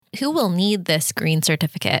who will need this green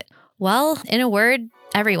certificate? Well, in a word,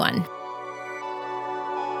 everyone.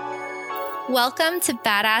 Welcome to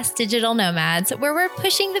Badass Digital Nomads, where we're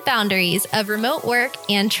pushing the boundaries of remote work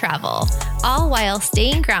and travel, all while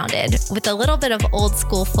staying grounded with a little bit of old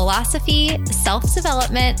school philosophy,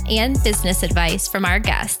 self-development, and business advice from our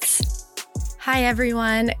guests. Hi,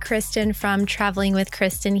 everyone. Kristen from Traveling with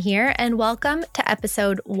Kristen here, and welcome to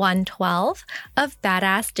episode 112 of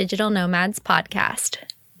Badass Digital Nomads podcast.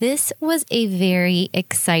 This was a very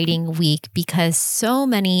exciting week because so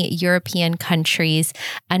many European countries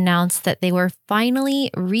announced that they were finally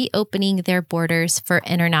reopening their borders for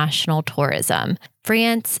international tourism.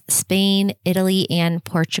 France, Spain, Italy, and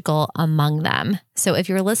Portugal among them. So if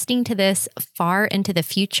you're listening to this far into the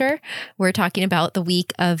future, we're talking about the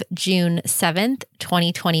week of June 7th,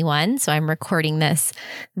 2021. So I'm recording this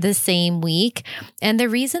the same week. And the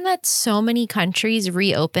reason that so many countries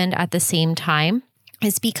reopened at the same time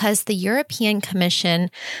is because the European Commission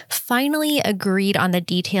finally agreed on the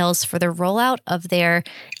details for the rollout of their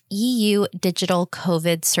EU Digital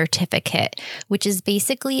COVID Certificate, which is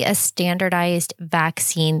basically a standardized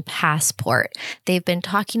vaccine passport. They've been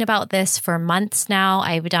talking about this for months now.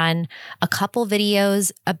 I've done a couple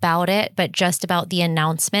videos about it, but just about the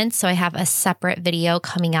announcement. So I have a separate video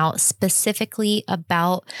coming out specifically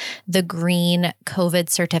about the green COVID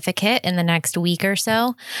certificate in the next week or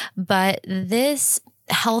so. But this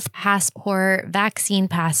health passport, vaccine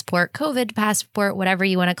passport, COVID passport, whatever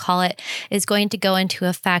you want to call it, is going to go into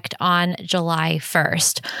effect on July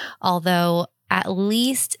 1st. Although at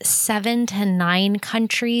least 7 to 9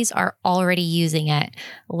 countries are already using it,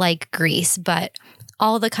 like Greece, but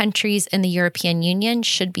all the countries in the European Union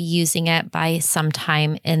should be using it by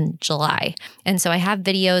sometime in July. And so I have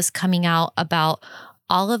videos coming out about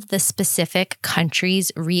all of the specific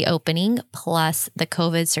countries reopening plus the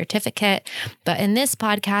COVID certificate. But in this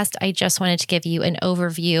podcast, I just wanted to give you an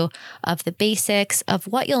overview of the basics of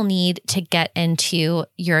what you'll need to get into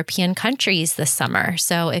European countries this summer.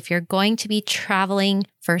 So if you're going to be traveling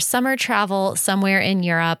for summer travel somewhere in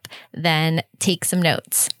Europe, then take some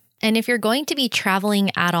notes. And if you're going to be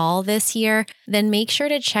traveling at all this year, then make sure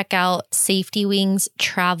to check out SafetyWing's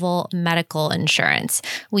travel medical insurance.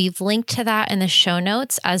 We've linked to that in the show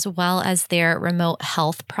notes, as well as their remote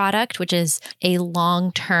health product, which is a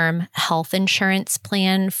long-term health insurance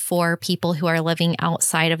plan for people who are living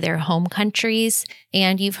outside of their home countries.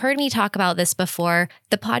 And you've heard me talk about this before.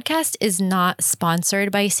 The podcast is not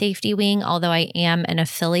sponsored by SafetyWing, although I am an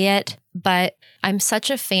affiliate. But I'm such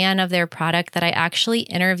a fan of their product that I actually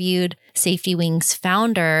interviewed SafetyWing's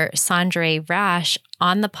founder, Sandre Rash,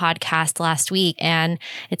 on the podcast last week, and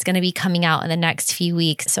it's going to be coming out in the next few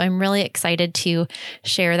weeks. So I'm really excited to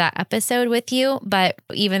share that episode with you. But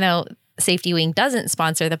even though SafetyWing doesn't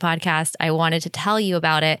sponsor the podcast, I wanted to tell you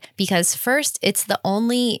about it because first, it's the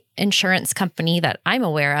only insurance company that I'm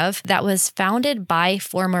aware of that was founded by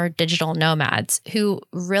former digital nomads who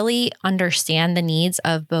really understand the needs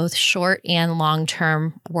of both short and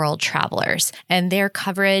long-term world travelers. And their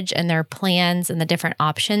coverage and their plans and the different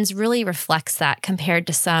options really reflects that compared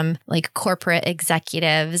to some like corporate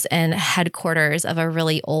executives and headquarters of a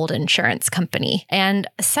really old insurance company. And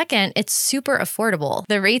second, it's super affordable.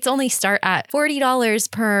 The rates only start at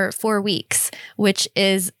 $40 per 4 weeks, which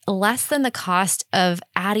is less than the cost of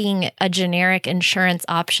adding a generic insurance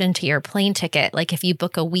option to your plane ticket, like if you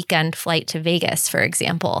book a weekend flight to Vegas, for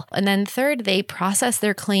example. And then third, they process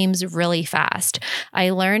their claims really fast. I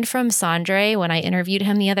learned from Sandre when I interviewed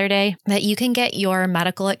him the other day that you can get your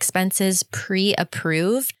medical expenses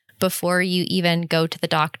pre-approved before you even go to the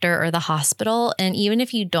doctor or the hospital. And even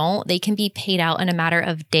if you don't, they can be paid out in a matter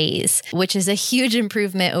of days, which is a huge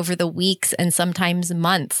improvement over the weeks and sometimes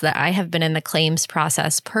months that I have been in the claims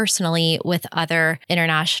process personally with other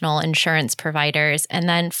international insurance providers. And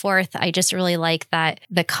then fourth, I just really like that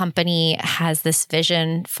the company has this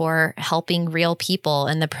vision for helping real people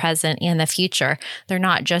in the present and the future. They're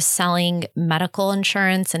not just selling medical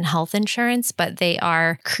insurance and health insurance, but they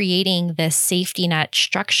are creating this safety net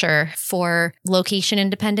structure for location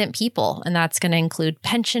independent people. And that's going to include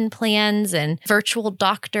pension plans and virtual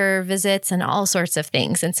doctor visits and all sorts of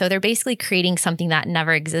things. And so they're basically creating something that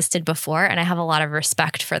never existed before. And I have a lot of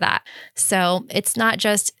respect for that. So it's not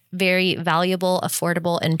just very valuable,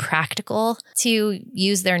 affordable, and practical to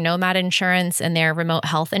use their nomad insurance and their remote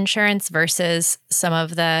health insurance versus some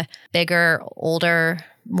of the bigger, older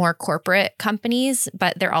more corporate companies,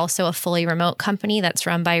 but they're also a fully remote company that's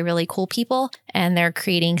run by really cool people, and they're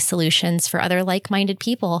creating solutions for other like-minded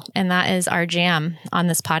people. And that is our jam on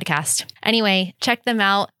this podcast. Anyway, check them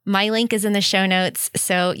out. My link is in the show notes,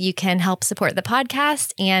 so you can help support the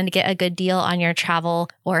podcast and get a good deal on your travel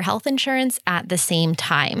or health insurance at the same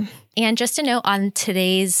time. And just a note on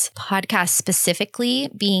today's podcast specifically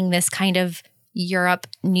being this kind of Europe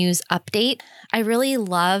news update. I really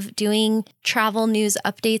love doing travel news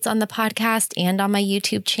updates on the podcast and on my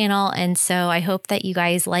YouTube channel. And so I hope that you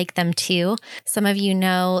guys like them too. Some of you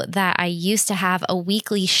know that I used to have a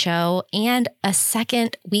weekly show and a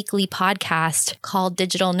second weekly podcast called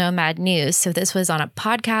Digital Nomad News. So this was on a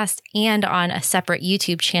podcast and on a separate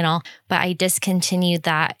YouTube channel, but I discontinued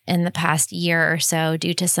that in the past year or so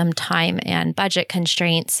due to some time and budget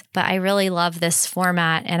constraints. But I really love this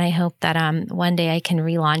format, and I hope that one day I can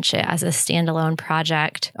relaunch it as a standalone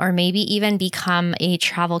project, or maybe even become a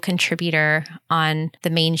travel contributor on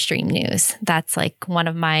the mainstream news. That's like one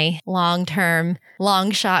of my long-term,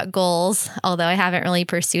 long shot goals, although I haven't really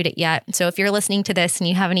pursued it yet. So if you're listening to this and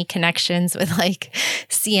you have any connections with like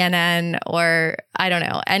CNN or I don't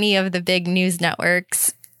know, any of the big news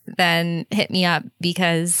networks, then hit me up,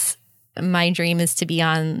 because my dream is to be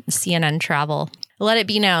on CNN Travel. Let it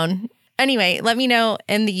be known. Anyway, let me know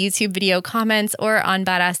in the YouTube video comments or on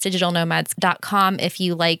badassdigitalnomads.com if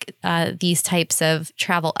you like these types of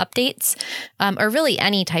travel updates, or really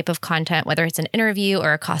any type of content, whether it's an interview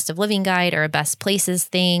or a cost of living guide or a best places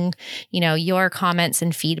thing. You know, your comments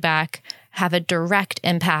and feedback have a direct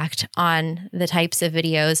impact on the types of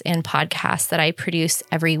videos and podcasts that I produce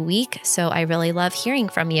every week. So I really love hearing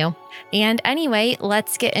from you. And anyway,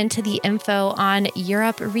 let's get into the info on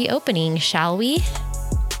Europe reopening, shall we?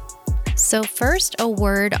 So first, a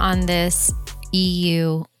word on this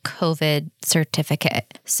EU COVID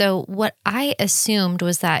certificate. So what I assumed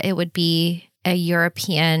was that it would be a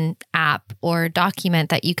European app or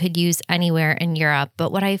document that you could use anywhere in Europe.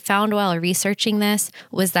 But what I found while researching this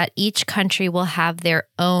was that each country will have their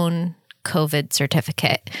own COVID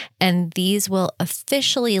certificate, and these will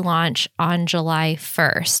officially launch on July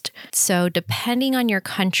 1st. So depending on your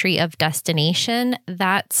country of destination,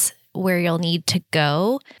 that's where you'll need to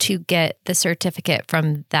go to get the certificate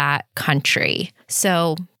from that country.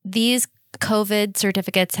 So these COVID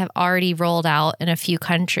certificates have already rolled out in a few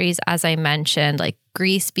countries, as I mentioned, like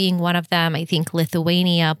Greece being one of them. I think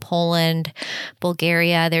Lithuania, Poland,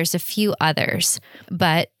 Bulgaria, there's a few others.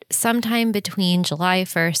 But sometime between July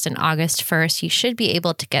 1st and August 1st, you should be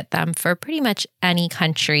able to get them for pretty much any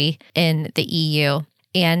country in the EU.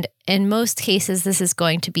 And in most cases, this is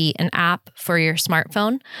going to be an app for your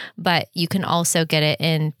smartphone, but you can also get it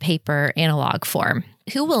in paper analog form.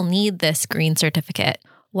 Who will need this green certificate?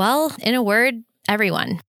 Well, in a word,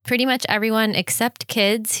 everyone. Pretty much everyone except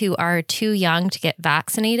kids who are too young to get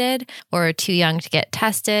vaccinated or too young to get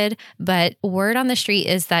tested. But word on the street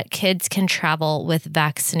is that kids can travel with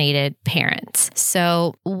vaccinated parents.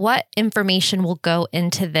 So what information will go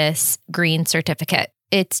into this green certificate?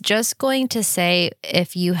 It's just going to say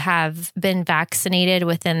if you have been vaccinated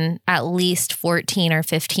within at least 14 or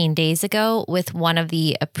 15 days ago with one of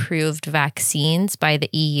the approved vaccines by the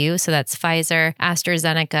EU. So that's Pfizer,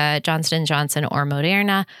 AstraZeneca, Johnson & Johnson, or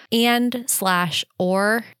Moderna,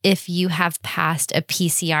 or if you have passed a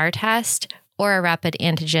PCR test or a rapid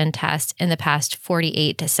antigen test in the past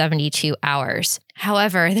 48 to 72 hours.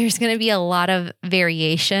 However, there's going to be a lot of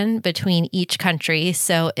variation between each country.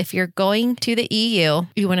 So if you're going to the EU,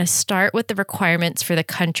 you want to start with the requirements for the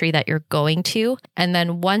country that you're going to. And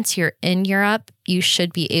then once you're in Europe, you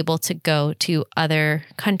should be able to go to other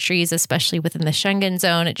countries, especially within the Schengen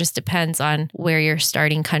zone. It just depends on where your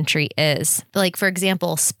starting country is. Like, for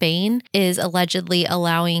example, Spain is allegedly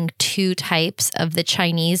allowing 2 types of the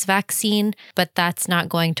Chinese vaccine, but that's not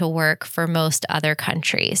going to work for most other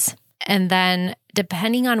countries. And then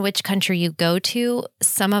depending on which country you go to,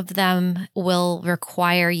 some of them will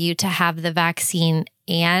require you to have the vaccine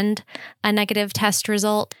and a negative test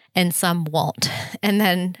result, and some won't. And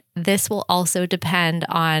then this will also depend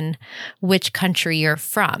on which country you're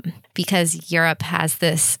from, because Europe has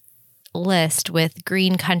this list with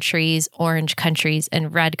green countries, orange countries,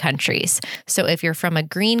 and red countries. So if you're from a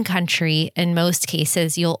green country, in most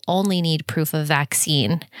cases, you'll only need proof of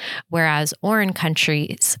vaccine, whereas orange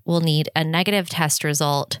countries will need a negative test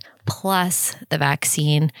result plus the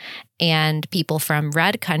vaccine, and people from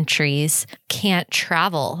red countries can't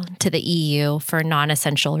travel to the EU for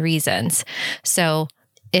non-essential reasons. So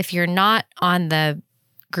if you're not on the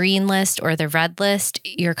green list or the red list,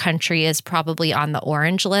 your country is probably on the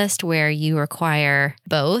orange list, where you require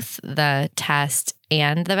both the test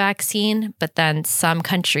and the vaccine, but then some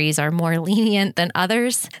countries are more lenient than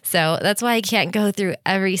others. So that's why I can't go through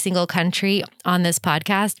every single country on this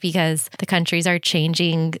podcast, because the countries are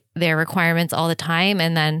changing their requirements all the time.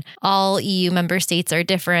 And then all EU member states are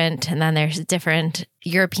different. And then there's different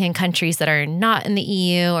European countries that are not in the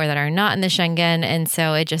EU or that are not in the Schengen. And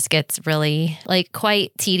so it just gets really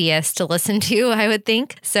quite tedious to listen to, I would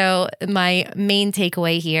think. So my main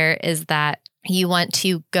takeaway here is that you want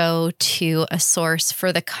to go to a source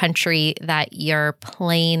for the country that your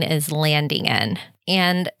plane is landing in.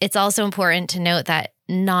 And it's also important to note that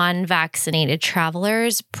non-vaccinated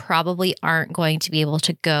travelers probably aren't going to be able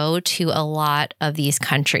to go to a lot of these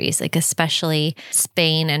countries, especially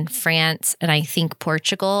Spain and France, and I think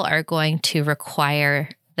Portugal are going to require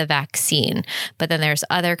the vaccine. But then there's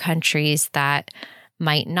other countries that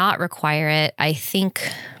might not require it. I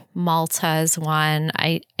think Malta is one.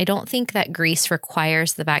 I don't think that Greece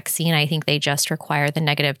requires the vaccine. I think they just require the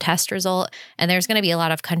negative test result. And there's going to be a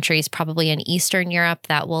lot of countries probably in Eastern Europe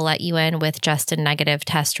that will let you in with just a negative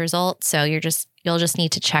test result. So you'll just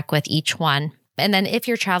need to check with each one. And then if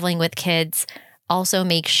you're traveling with kids, also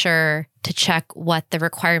make sure to check what the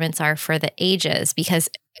requirements are for the ages, because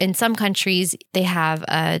in some countries, they have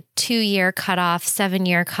a 2-year cutoff,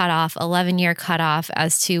 7-year cutoff, 11-year cutoff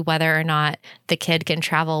as to whether or not the kid can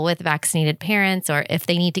travel with vaccinated parents or if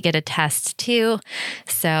they need to get a test too.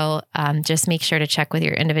 So just make sure to check with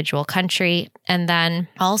your individual country. And then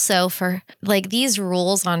also for these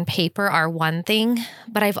rules on paper are one thing,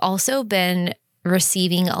 but I've also been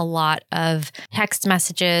receiving a lot of text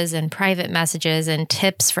messages and private messages and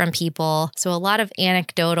tips from people. So a lot of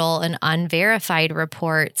anecdotal and unverified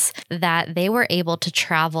reports that they were able to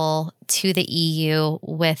travel to the EU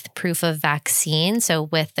with proof of vaccine, so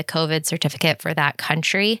with the COVID certificate for that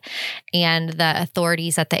country, and the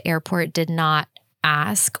authorities at the airport did not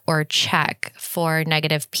ask or check for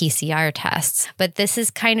negative PCR tests. But this is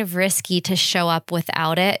kind of risky to show up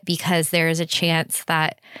without it because there is a chance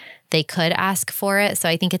that they could ask for it. So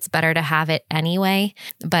I think it's better to have it anyway.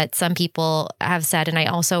 But some people have said, and I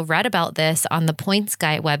also read about this on the Points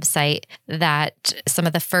Guy website, that some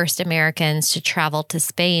of the first Americans to travel to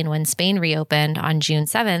Spain when Spain reopened on June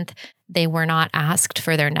 7th, they were not asked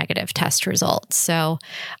for their negative test results. So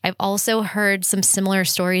I've also heard some similar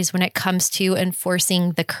stories when it comes to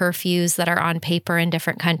enforcing the curfews that are on paper in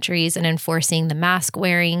different countries and enforcing the mask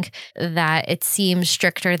wearing, that it seems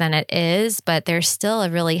stricter than it is, but there's still a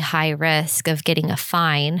really high risk of getting a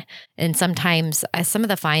fine. And sometimes some of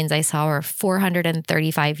the fines I saw were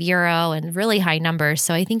 €435 and really high numbers.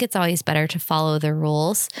 So I think it's always better to follow the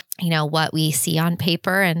rules. What we see on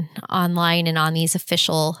paper and online and on these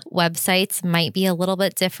official websites might be a little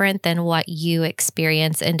bit different than what you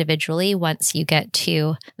experience individually once you get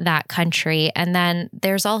to that country. And then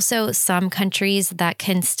there's also some countries that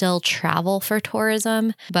can still travel for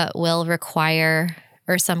tourism, but will require,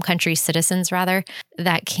 or some countries' citizens rather,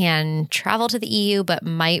 that can travel to the EU but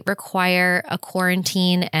might require a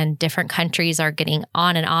quarantine, and different countries are getting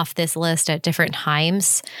on and off this list at different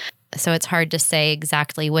times. So it's hard to say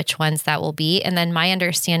exactly which ones that will be. And then my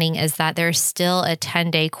understanding is that there's still a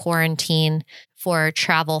 10-day quarantine for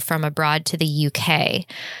travel from abroad to the UK,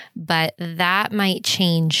 but that might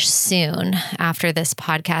change soon after this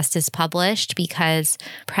podcast is published, because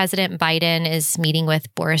President Biden is meeting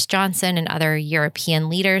with Boris Johnson and other European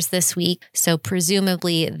leaders this week. So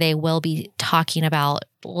presumably they will be talking about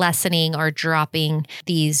lessening or dropping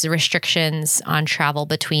these restrictions on travel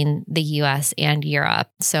between the US and Europe.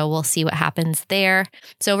 So we'll see what happens there.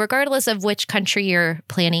 So regardless of which country you're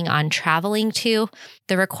planning on traveling to,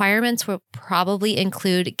 the requirements will probably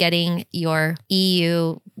include getting your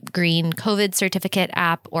EU green COVID certificate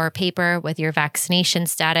app or paper with your vaccination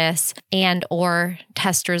status and or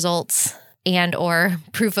test results and or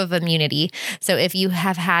proof of immunity. So if you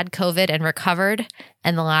have had COVID and recovered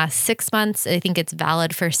in the last 6 months, I think it's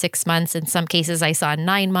valid for 6 months. In some cases, I saw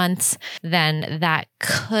 9 months, then that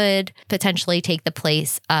could potentially take the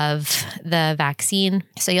place of the vaccine.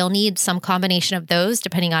 So you'll need some combination of those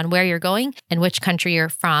depending on where you're going and which country you're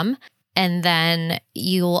from. And then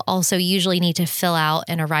you'll also usually need to fill out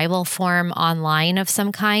an arrival form online of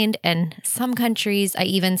some kind. And some countries I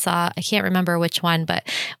even saw, I can't remember which one, but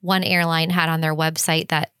one airline had on their website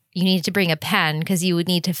that you need to bring a pen because you would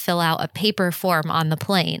need to fill out a paper form on the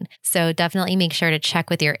plane. So definitely make sure to check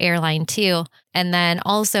with your airline too. And then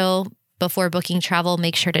also, before booking travel,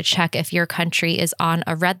 make sure to check if your country is on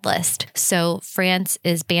a red list. So France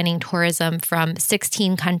is banning tourism from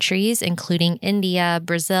 16 countries, including India,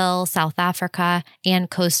 Brazil, South Africa, and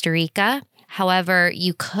Costa Rica. However,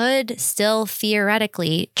 you could still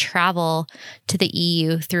theoretically travel to the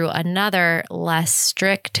EU through another less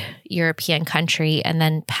strict European country and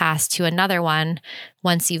then pass to another one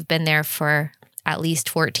once you've been there for at least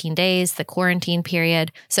 14 days, the quarantine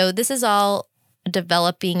period. So this is all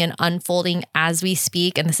developing and unfolding as we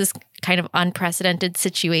speak. And this is kind of unprecedented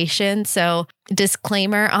situation. So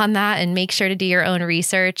disclaimer on that, and make sure to do your own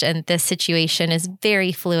research. And this situation is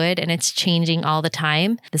very fluid and it's changing all the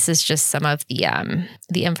time. This is just some of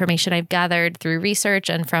the information I've gathered through research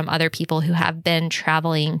and from other people who have been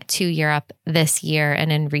traveling to Europe this year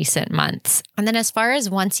and in recent months. And then as far as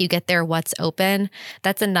once you get there, what's open,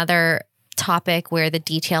 that's another topic where the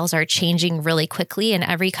details are changing really quickly, and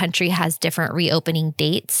every country has different reopening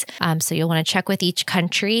dates. So you'll want to check with each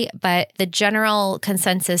country, but the general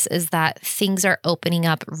consensus is that things are opening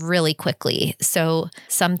up really quickly. So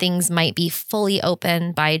some things might be fully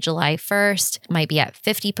open by July 1st, might be at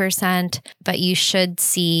 50%, but you should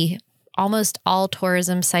see almost all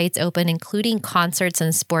tourism sites open, including concerts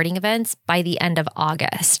and sporting events, by the end of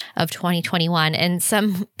August of 2021. And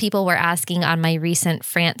some people were asking on my recent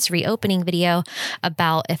France reopening video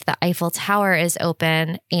about if the Eiffel Tower is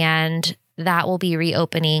open, and that will be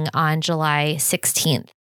reopening on July 16th.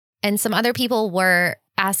 And some other people were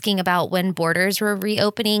asking about when borders were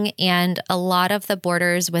reopening, and a lot of the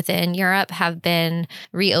borders within Europe have been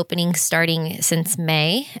reopening starting since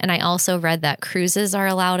May. And I also read that cruises are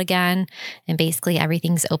allowed again, and basically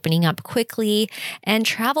everything's opening up quickly. And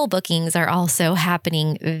travel bookings are also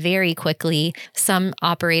happening very quickly. Some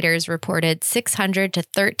operators reported 600 to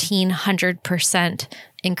 1,300%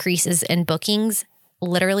 increases in bookings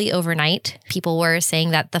literally overnight. People were saying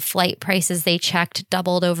that the flight prices they checked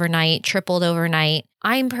doubled overnight, tripled overnight.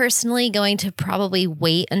 I'm personally going to probably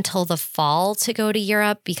wait until the fall to go to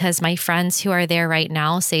Europe because my friends who are there right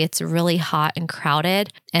now say it's really hot and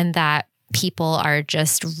crowded, and that people are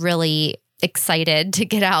just really excited to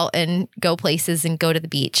get out and go places and go to the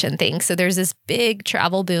beach and things. So there's this big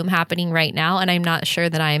travel boom happening right now, and I'm not sure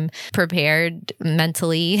that I'm prepared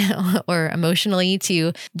mentally or emotionally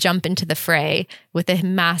to jump into the fray with a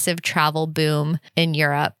massive travel boom in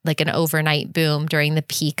Europe, like an overnight boom during the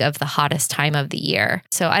peak of the hottest time of the year.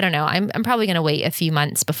 So I don't know. I'm probably going to wait a few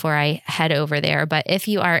months before I head over there. But if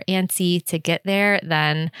you are antsy to get there,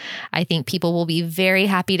 then I think people will be very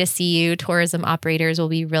happy to see you. Tourism operators will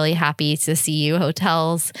be really happy to see you.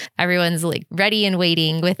 Hotels, everyone's like ready and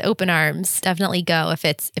waiting with open arms. Definitely go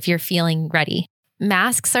if you're feeling ready.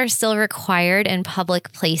 Masks are still required in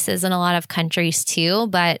public places in a lot of countries too,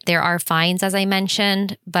 but there are fines, as I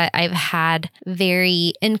mentioned. But I've had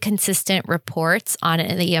very inconsistent reports on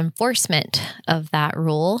the enforcement of that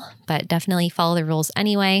rule, but definitely follow the rules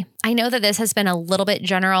anyway. I know that this has been a little bit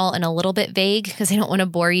general and a little bit vague because I don't want to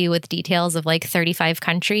bore you with details of like 35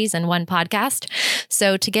 countries in one podcast.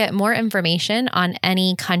 So to get more information on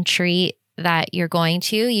any country that you're going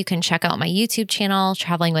to, you can check out my YouTube channel,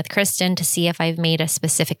 Traveling with Kristen, to see if I've made a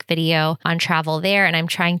specific video on travel there. And I'm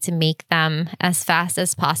trying to make them as fast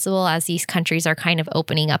as possible as these countries are kind of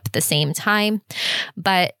opening up at the same time.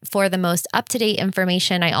 But for the most up-to-date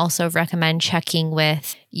information, I also recommend checking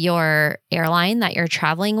with your airline that you're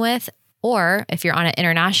traveling with. Or if you're on an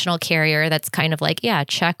international carrier that's kind of like, yeah,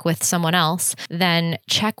 check with someone else, then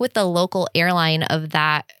check with the local airline of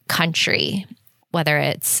that country, whether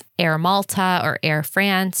it's Air Malta or Air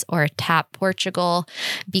France or TAP Portugal,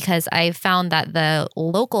 because I've found that the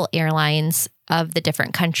local airlines of the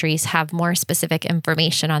different countries have more specific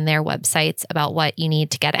information on their websites about what you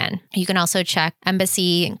need to get in. You can also check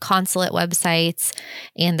embassy and consulate websites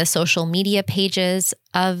and the social media pages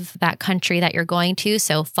of that country that you're going to.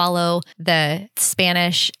 So follow the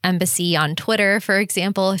Spanish embassy on Twitter, for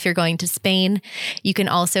example, if you're going to Spain. You can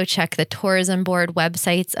also check the tourism board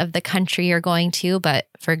websites of the country you're going to. But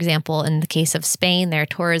for example, in the case of Spain, their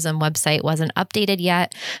tourism website wasn't updated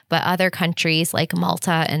yet, but other countries like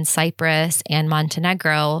Malta and Cyprus and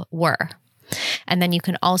Montenegro were. And then you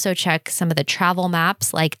can also check some of the travel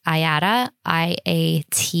maps like IATA,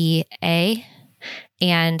 IATA,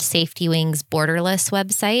 and Safety Wing's Borderless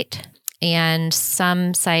website. And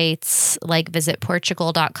some sites like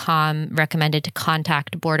visitportugal.com recommended to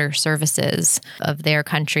contact border services of their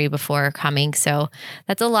country before coming. So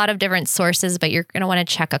that's a lot of different sources, but you're going to want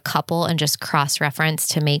to check a couple and just cross-reference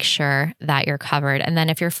to make sure that you're covered. And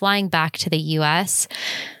then if you're flying back to the US,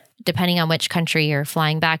 depending on which country you're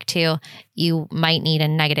flying back to, you might need a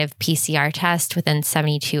negative PCR test within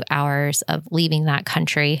 72 hours of leaving that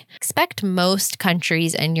country. Expect most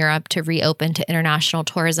countries in Europe to reopen to international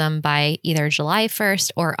tourism by either July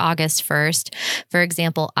 1st or August 1st. For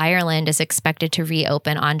example, Ireland is expected to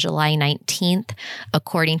reopen on July 19th,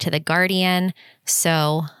 according to The Guardian.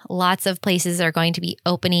 So lots of places are going to be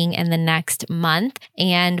opening in the next month.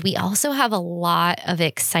 And we also have a lot of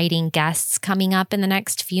exciting guests coming up in the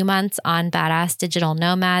next few months on Badass Digital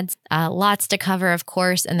Nomads. Lots to cover, of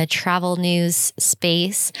course, in the travel news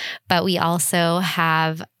space. But we also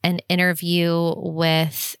have an interview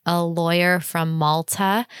with a lawyer from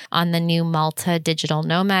Malta on the new Malta Digital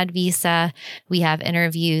Nomad visa. We have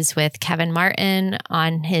interviews with Kevin Martin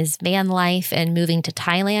on his van life and moving to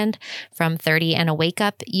Thailand from 30 and a Wake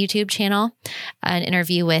Up YouTube channel. An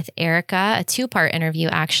interview with Erica, a 2-part interview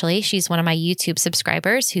actually. She's one of my YouTube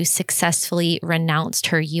subscribers who successfully renounced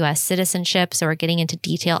her US citizenship. So we're getting into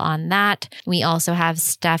detail on that. We also have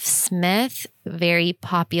Steph Smith, very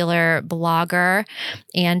popular blogger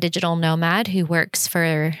and digital nomad who works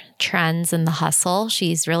for Trends and The Hustle.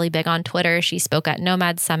 She's really big on Twitter. She spoke at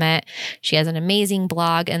Nomad Summit. She has an amazing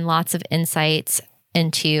blog and lots of insights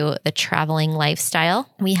into the traveling lifestyle.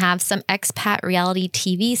 We have some expat reality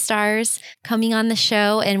TV stars coming on the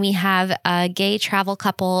show, and we have a gay travel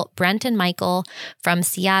couple, Brent and Michael from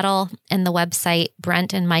Seattle, and the website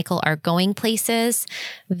Brent and Michael Are Going Places.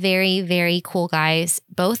 Very, very cool guys,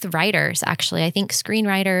 both writers, actually. I think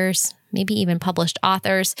screenwriters, maybe even published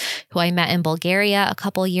authors who I met in Bulgaria a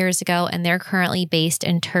couple years ago, and they're currently based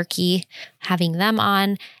in Turkey, having them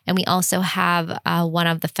on. And we also have one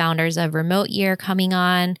of the founders of Remote Year coming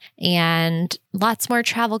on, and lots more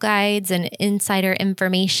travel guides and insider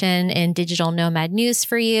information and digital nomad news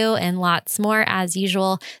for you, and lots more as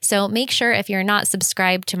usual. So make sure, if you're not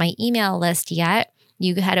subscribed to my email list yet,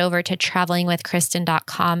 you head over to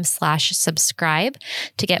travelingwithkristen.com/subscribe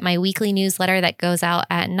to get my weekly newsletter that goes out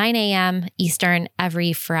at 9 a.m. Eastern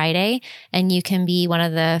every Friday. And you can be one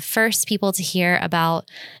of the first people to hear about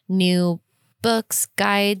new books,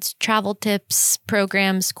 guides, travel tips,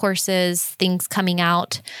 programs, courses, things coming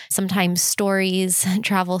out, sometimes stories,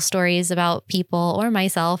 travel stories about people or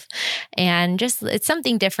myself. And just, it's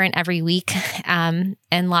something different every week, and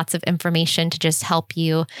lots of information to just help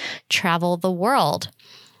you travel the world.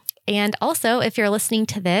 And also, if you're listening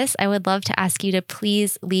to this, I would love to ask you to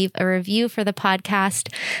please leave a review for the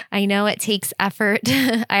podcast. I know it takes effort.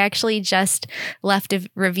 I actually just left a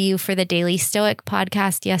review for the Daily Stoic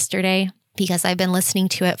podcast yesterday, because I've been listening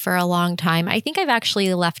to it for a long time. I think I've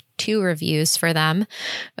actually left 2 reviews for them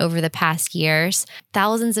over the past years.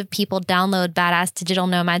 Thousands of people download Badass Digital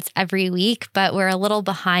Nomads every week, but we're a little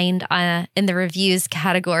behind in the reviews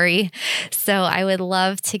category. So I would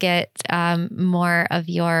love to get more of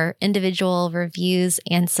your individual reviews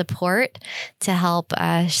and support to help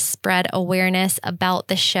spread awareness about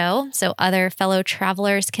the show so other fellow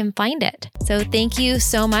travelers can find it. So thank you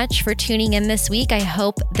so much for tuning in this week. I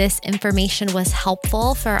hope this information was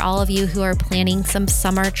helpful for all of you who are planning some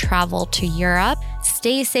summer travel to Europe.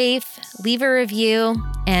 Stay safe, leave a review,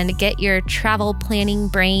 and get your travel planning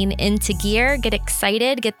brain into gear. Get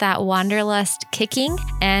excited, get that wanderlust kicking,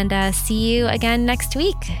 and see you again next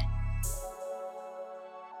week.